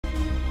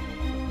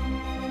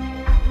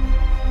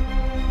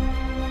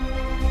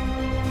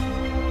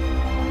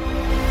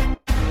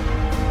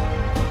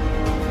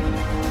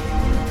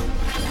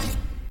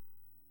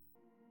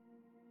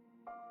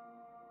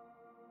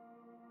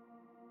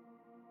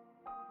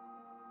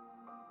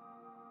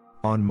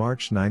On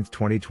March 9,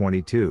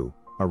 2022,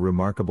 a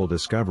remarkable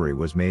discovery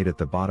was made at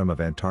the bottom of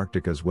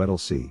Antarctica's Weddell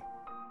Sea.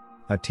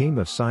 A team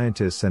of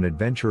scientists and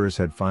adventurers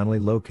had finally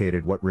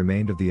located what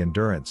remained of the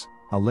Endurance,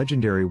 a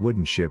legendary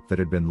wooden ship that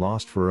had been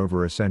lost for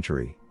over a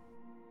century.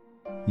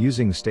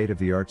 Using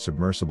state-of-the-art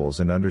submersibles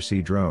and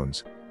undersea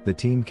drones, the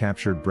team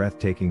captured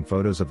breathtaking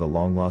photos of the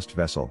long-lost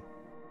vessel.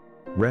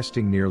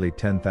 Resting nearly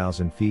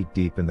 10,000 feet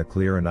deep in the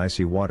clear and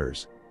icy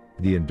waters,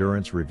 the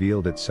Endurance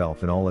revealed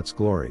itself in all its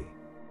glory.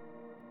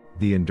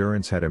 The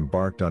Endurance had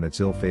embarked on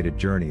its ill-fated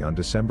journey on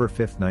December 5,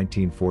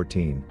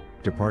 1914,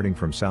 departing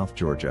from South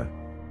Georgia.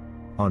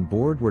 On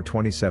board were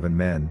 27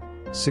 men,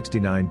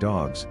 69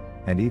 dogs,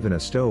 and even a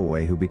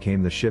stowaway who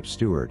became the ship's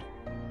steward.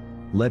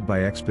 Led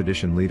by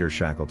expedition leader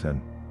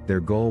Shackleton, their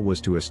goal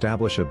was to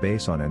establish a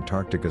base on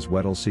Antarctica's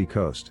Weddell Sea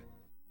coast.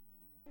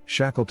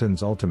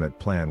 Shackleton's ultimate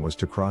plan was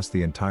to cross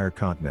the entire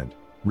continent,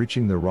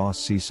 reaching the Ross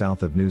Sea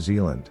south of New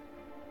Zealand.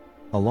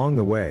 Along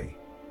the way,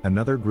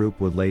 another group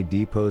would lay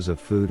depots of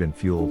food and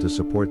fuel to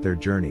support their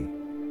journey.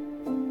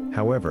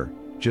 However,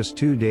 just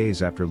 2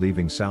 days after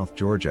leaving South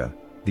Georgia,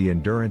 the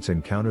Endurance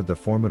encountered the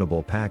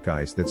formidable pack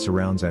ice that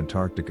surrounds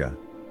Antarctica.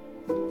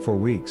 For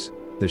weeks,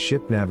 the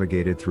ship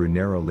navigated through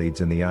narrow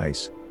leads in the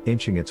ice,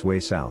 inching its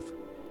way south.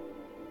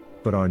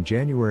 But on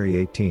January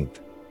 18,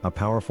 a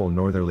powerful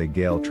northerly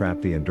gale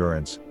trapped the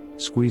Endurance,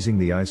 squeezing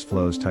the ice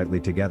floes tightly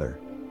together.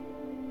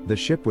 The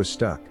ship was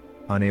stuck,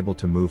 unable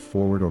to move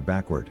forward or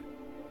backward.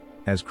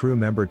 As crew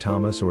member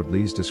Thomas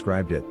Ordlees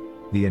described it,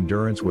 the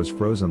Endurance was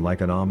frozen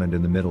like an almond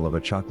in the middle of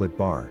a chocolate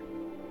bar.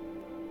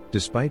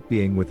 Despite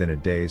being within a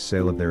day's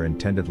sail of their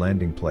intended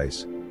landing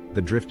place,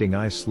 the drifting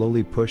ice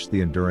slowly pushed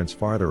the Endurance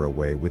farther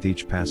away with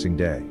each passing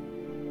day.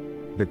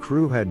 The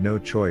crew had no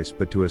choice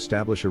but to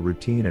establish a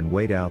routine and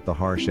wait out the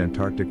harsh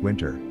Antarctic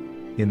winter.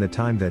 In the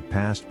time that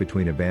passed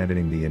between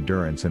abandoning the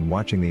Endurance and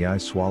watching the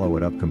ice swallow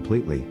it up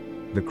completely,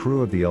 the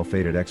crew of the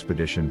ill-fated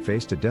expedition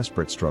faced a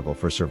desperate struggle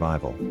for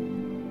survival.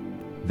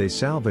 They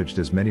salvaged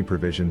as many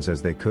provisions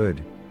as they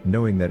could,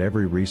 knowing that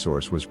every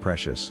resource was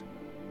precious.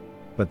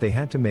 But they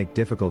had to make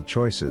difficult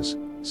choices,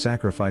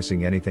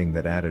 sacrificing anything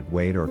that added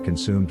weight or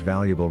consumed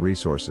valuable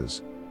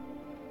resources.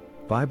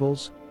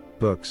 Bibles,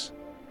 books,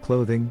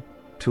 clothing,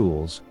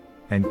 tools,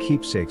 and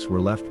keepsakes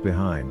were left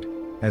behind,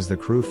 as the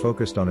crew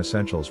focused on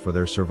essentials for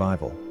their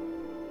survival.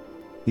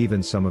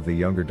 Even some of the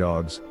younger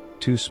dogs,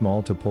 too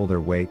small to pull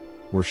their weight,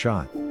 were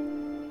shot.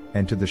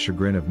 And to the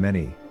chagrin of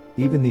many,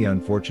 even the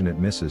unfortunate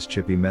Mrs.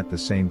 Chippy met the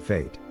same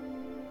fate.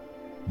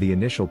 The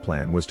initial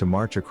plan was to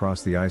march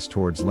across the ice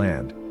towards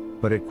land,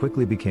 but it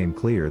quickly became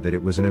clear that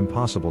it was an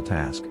impossible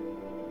task.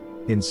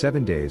 In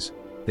 7 days,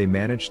 they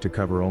managed to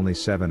cover only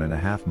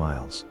 7.5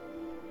 miles.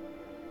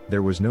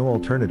 There was no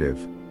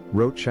alternative,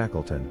 wrote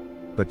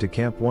Shackleton, but to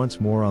camp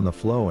once more on the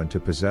floe and to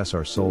possess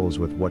our souls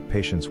with what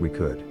patience we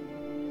could.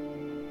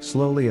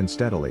 Slowly and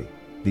steadily,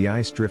 the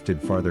ice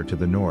drifted farther to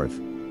the north,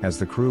 as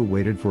the crew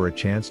waited for a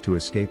chance to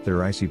escape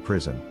their icy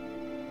prison.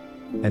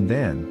 And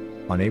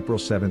then, on April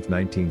 7,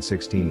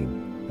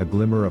 1916, a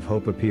glimmer of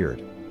hope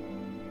appeared.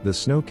 The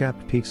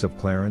snow-capped peaks of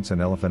Clarence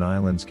and Elephant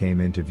Islands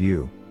came into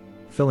view,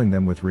 filling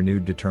them with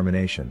renewed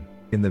determination.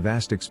 In the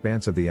vast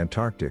expanse of the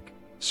Antarctic,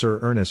 Sir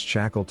Ernest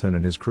Shackleton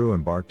and his crew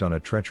embarked on a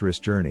treacherous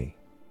journey.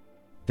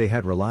 They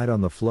had relied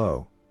on the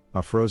floe,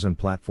 a frozen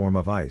platform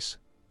of ice,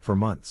 for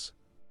months.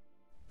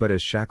 But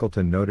as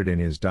Shackleton noted in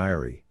his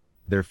diary,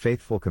 their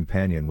faithful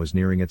companion was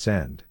nearing its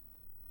end.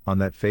 On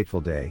that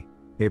fateful day,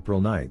 April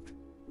 9,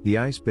 the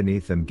ice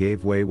beneath them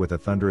gave way with a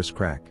thunderous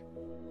crack.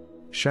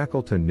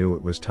 Shackleton knew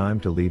it was time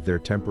to leave their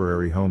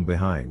temporary home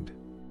behind.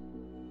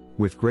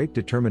 With great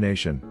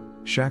determination,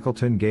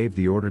 Shackleton gave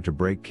the order to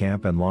break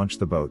camp and launch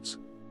the boats.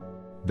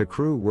 The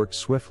crew worked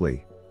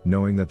swiftly,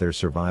 knowing that their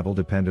survival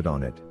depended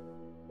on it.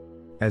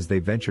 As they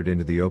ventured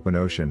into the open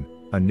ocean,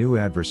 a new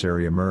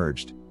adversary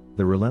emerged,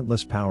 the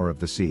relentless power of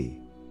the sea.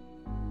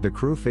 The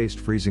crew faced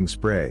freezing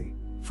spray,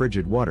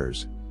 frigid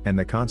waters, and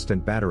the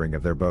constant battering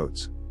of their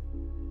boats.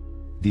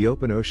 The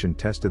open ocean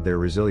tested their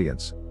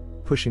resilience,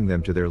 pushing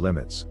them to their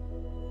limits.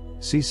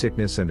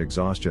 Seasickness and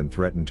exhaustion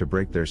threatened to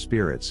break their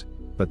spirits,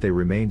 but they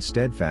remained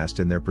steadfast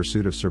in their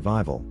pursuit of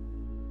survival.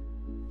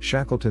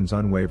 Shackleton's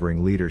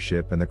unwavering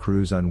leadership and the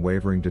crew's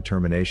unwavering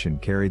determination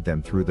carried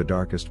them through the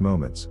darkest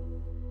moments.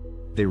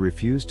 They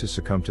refused to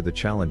succumb to the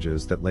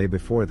challenges that lay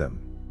before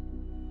them.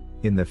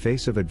 In the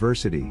face of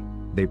adversity,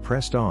 they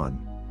pressed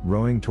on,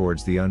 rowing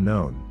towards the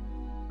unknown.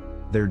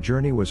 Their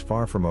journey was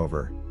far from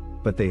over,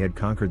 but they had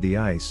conquered the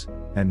ice,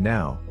 and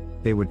now,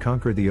 they would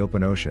conquer the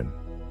open ocean.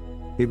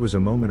 It was a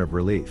moment of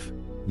relief,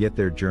 yet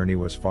their journey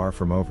was far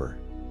from over.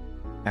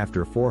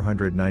 After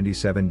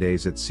 497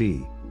 days at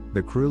sea,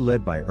 the crew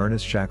led by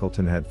Ernest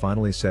Shackleton had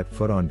finally set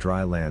foot on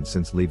dry land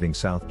since leaving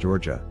South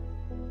Georgia.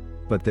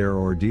 But their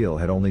ordeal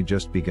had only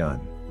just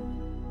begun.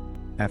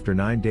 After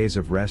 9 days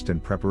of rest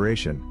and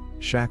preparation,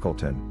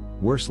 Shackleton,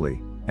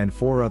 Worsley, and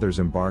 4 others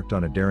embarked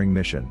on a daring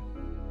mission.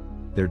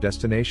 Their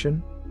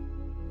destination?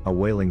 A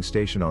whaling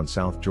station on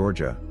South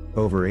Georgia,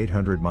 over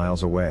 800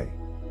 miles away.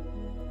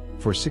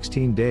 For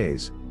 16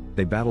 days,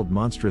 they battled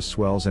monstrous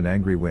swells and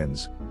angry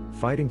winds,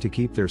 fighting to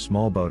keep their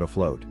small boat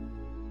afloat.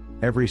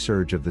 Every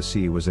surge of the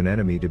sea was an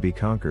enemy to be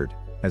conquered,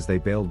 as they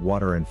bailed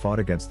water and fought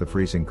against the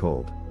freezing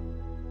cold.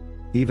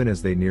 Even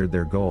as they neared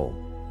their goal,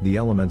 the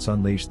elements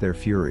unleashed their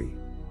fury.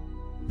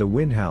 The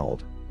wind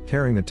howled,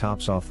 tearing the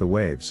tops off the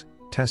waves,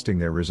 testing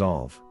their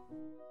resolve.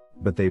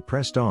 But they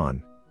pressed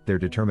on, their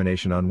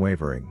determination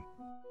unwavering.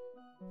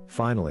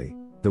 Finally,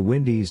 the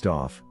wind eased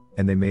off,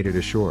 and they made it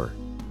ashore.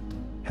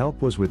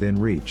 Help was within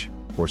reach,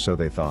 or so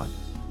they thought.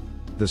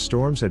 The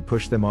storms had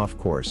pushed them off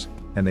course,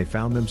 and they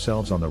found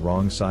themselves on the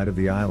wrong side of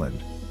the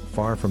island,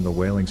 far from the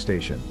whaling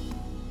station.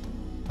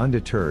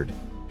 Undeterred,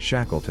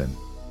 Shackleton,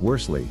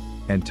 Worsley,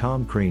 and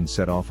Tom Crean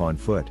set off on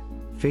foot,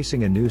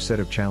 facing a new set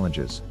of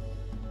challenges.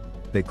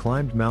 They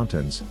climbed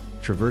mountains,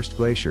 traversed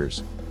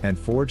glaciers, and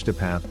forged a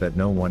path that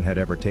no one had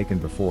ever taken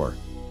before.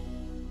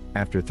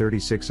 After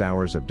 36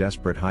 hours of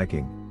desperate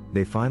hiking,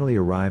 they finally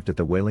arrived at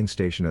the whaling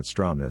station at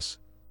Stromness.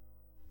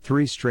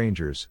 3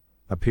 strangers,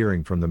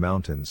 appearing from the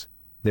mountains,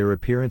 their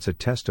appearance a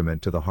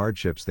testament to the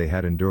hardships they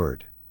had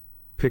endured.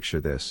 Picture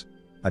this: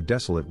 a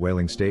desolate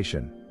whaling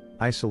station,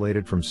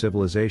 isolated from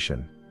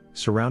civilization,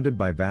 surrounded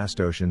by vast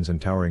oceans and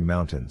towering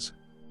mountains.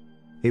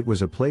 It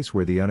was a place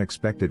where the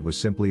unexpected was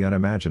simply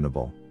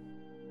unimaginable.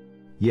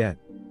 Yet,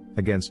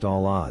 against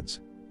all odds,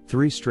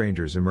 3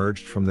 strangers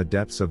emerged from the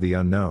depths of the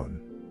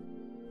unknown.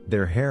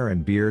 Their hair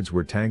and beards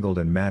were tangled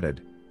and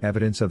matted,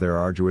 evidence of their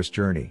arduous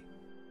journey.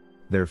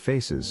 Their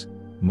faces,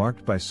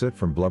 marked by soot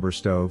from blubber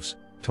stoves,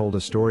 told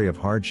a story of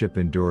hardship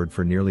endured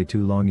for nearly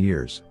 2 long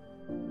years.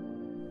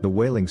 The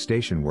whaling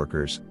station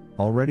workers,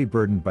 already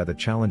burdened by the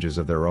challenges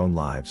of their own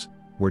lives,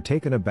 were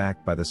taken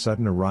aback by the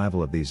sudden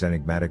arrival of these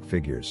enigmatic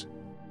figures.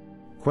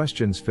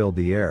 Questions filled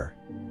the air,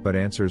 but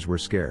answers were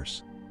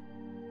scarce.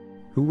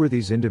 Who were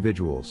these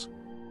individuals?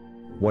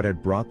 What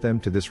had brought them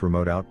to this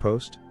remote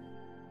outpost?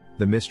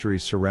 The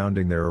mysteries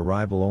surrounding their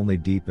arrival only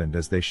deepened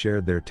as they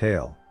shared their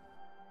tale.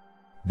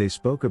 They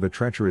spoke of a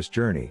treacherous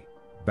journey,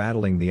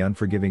 battling the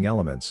unforgiving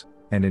elements,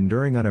 and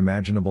enduring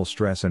unimaginable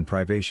stress and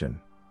privation.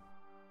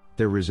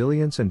 Their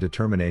resilience and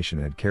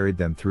determination had carried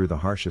them through the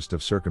harshest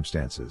of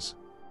circumstances.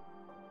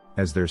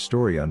 As their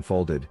story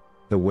unfolded,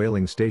 the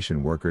whaling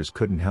station workers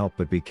couldn't help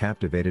but be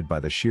captivated by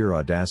the sheer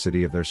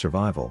audacity of their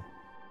survival.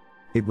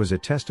 It was a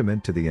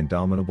testament to the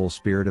indomitable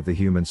spirit of the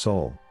human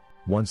soul.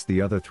 Once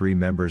the other 3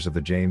 members of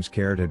the James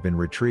Caird had been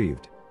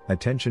retrieved,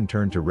 attention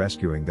turned to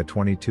rescuing the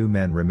 22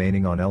 men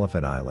remaining on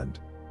Elephant Island.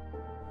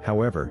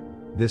 However,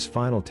 this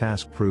final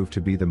task proved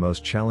to be the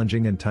most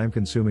challenging and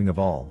time-consuming of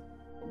all.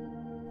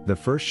 The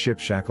first ship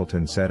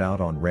Shackleton set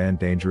out on ran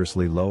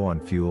dangerously low on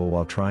fuel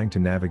while trying to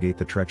navigate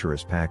the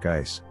treacherous pack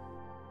ice.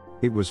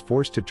 It was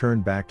forced to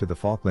turn back to the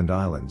Falkland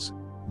Islands,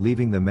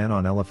 leaving the men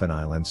on Elephant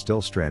Island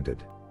still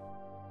stranded.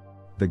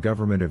 The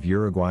government of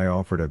Uruguay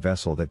offered a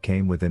vessel that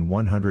came within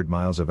 100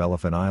 miles of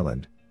Elephant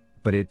Island,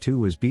 but it too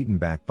was beaten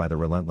back by the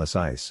relentless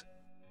ice.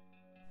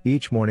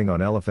 Each morning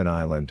on Elephant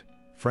Island,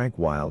 Frank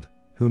Wild,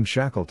 whom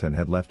Shackleton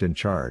had left in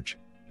charge,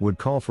 would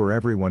call for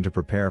everyone to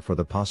prepare for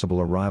the possible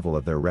arrival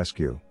of their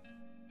rescue.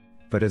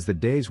 But as the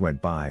days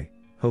went by,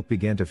 hope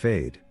began to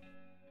fade.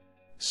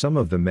 Some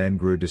of the men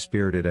grew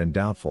dispirited and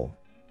doubtful,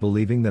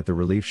 believing that the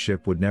relief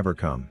ship would never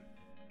come.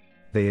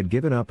 They had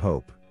given up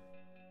hope.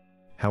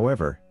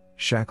 However,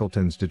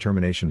 Shackleton's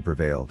determination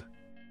prevailed.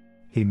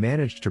 He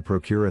managed to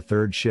procure a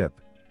 3rd ship,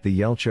 the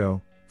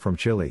Yelcho, from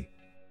Chile.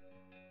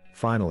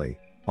 Finally,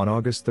 on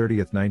August 30,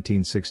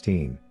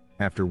 1916,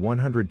 after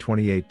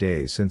 128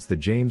 days since the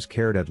James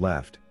Caird had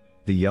left,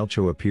 the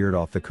Yelcho appeared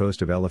off the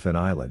coast of Elephant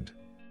Island.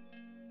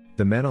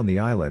 The men on the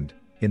island,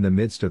 in the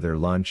midst of their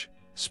lunch,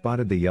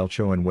 spotted the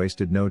Yelcho and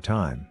wasted no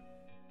time.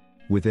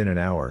 Within an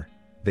hour,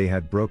 they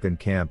had broken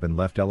camp and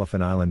left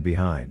Elephant Island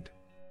behind.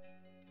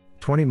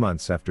 20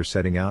 months after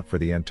setting out for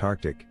the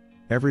Antarctic,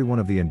 every one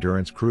of the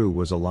Endurance crew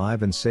was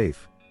alive and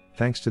safe,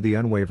 thanks to the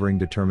unwavering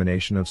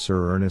determination of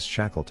Sir Ernest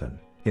Shackleton.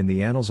 In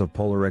the annals of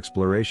polar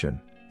exploration,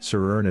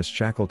 Sir Ernest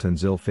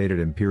Shackleton's ill-fated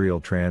Imperial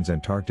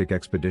Trans-Antarctic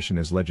expedition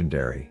is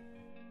legendary.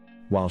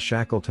 While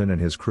Shackleton and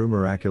his crew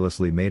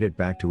miraculously made it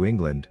back to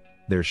England,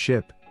 their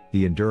ship,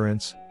 the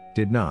Endurance,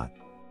 did not.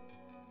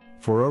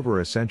 For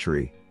over a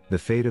century, the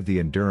fate of the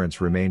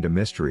Endurance remained a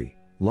mystery,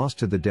 lost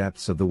to the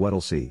depths of the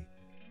Weddell Sea.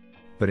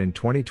 But in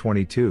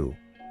 2022,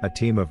 a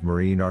team of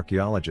marine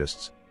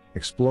archaeologists,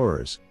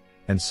 explorers,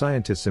 and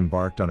scientists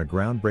embarked on a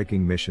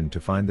groundbreaking mission to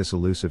find this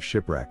elusive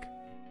shipwreck.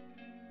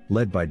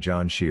 Led by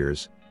John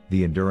Shears,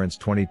 the Endurance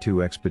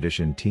 22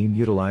 expedition team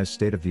utilized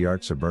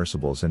state-of-the-art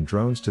submersibles and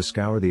drones to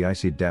scour the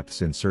icy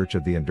depths in search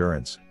of the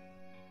Endurance.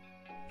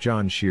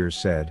 John Shears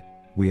said,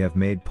 "We have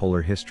made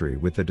polar history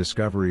with the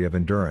discovery of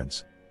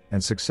Endurance,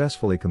 and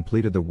successfully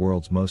completed the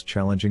world's most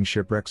challenging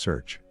shipwreck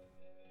search."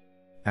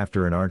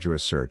 After an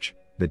arduous search,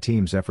 the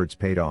team's efforts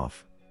paid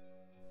off.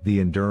 The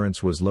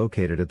Endurance was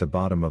located at the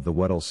bottom of the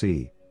Weddell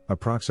Sea,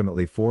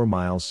 approximately 4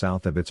 miles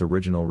south of its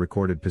original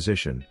recorded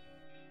position.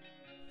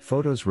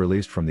 Photos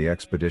released from the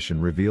expedition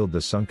revealed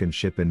the sunken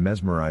ship in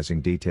mesmerizing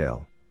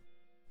detail.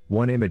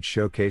 One image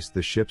showcased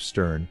the ship's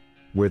stern,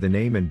 where the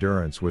name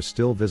Endurance was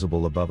still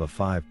visible above a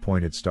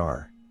 5-pointed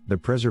star. The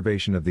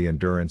preservation of the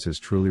Endurance is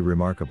truly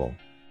remarkable.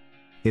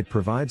 It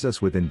provides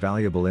us with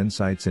invaluable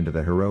insights into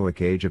the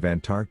heroic age of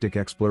Antarctic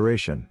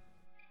exploration.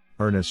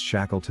 Ernest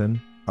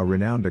Shackleton, a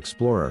renowned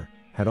explorer,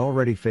 had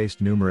already faced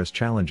numerous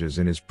challenges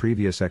in his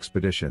previous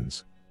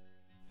expeditions.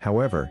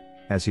 However,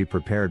 as he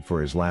prepared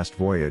for his last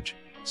voyage,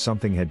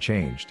 something had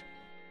changed.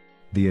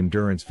 The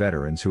Endurance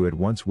veterans who had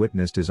once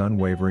witnessed his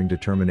unwavering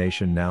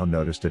determination now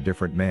noticed a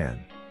different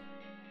man.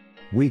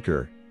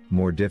 Weaker,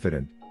 more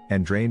diffident,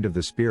 and drained of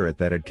the spirit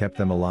that had kept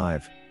them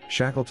alive,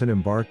 Shackleton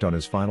embarked on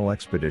his final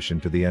expedition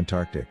to the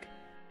Antarctic.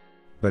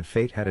 But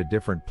fate had a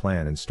different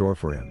plan in store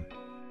for him.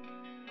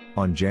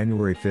 On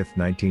January 5,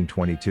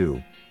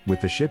 1922, with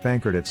the ship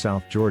anchored at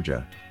South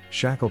Georgia,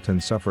 Shackleton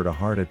suffered a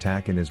heart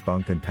attack in his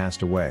bunk and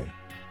passed away.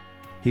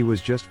 He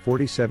was just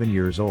 47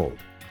 years old.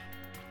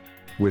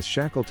 With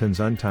Shackleton's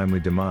untimely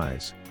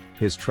demise,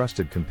 his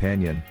trusted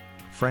companion,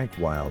 Frank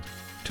Wild,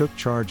 took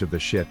charge of the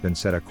ship and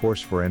set a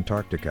course for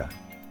Antarctica.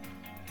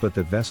 But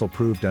the vessel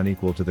proved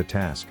unequal to the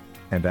task,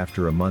 and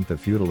after a month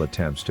of futile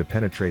attempts to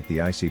penetrate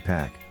the icy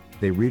pack,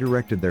 they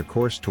redirected their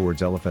course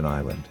towards Elephant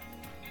Island.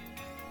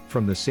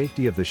 From the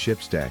safety of the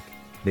ship's deck,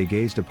 they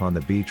gazed upon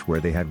the beach where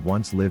they had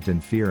once lived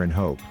in fear and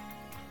hope.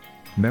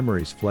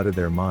 Memories flooded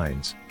their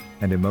minds,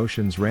 and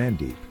emotions ran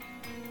deep.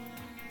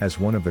 As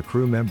one of the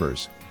crew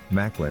members,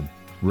 Macklin,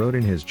 wrote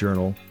in his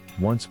journal,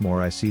 "Once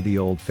more I see the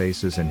old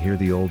faces and hear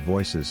the old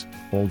voices,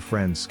 old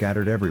friends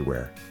scattered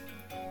everywhere.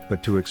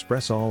 But to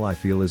express all I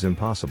feel is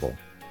impossible."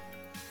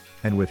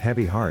 And with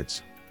heavy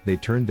hearts, they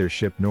turned their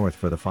ship north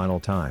for the final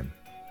time.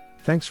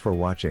 Thanks for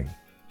watching.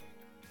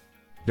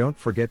 Don't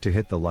forget to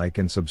hit the like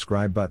and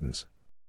subscribe buttons.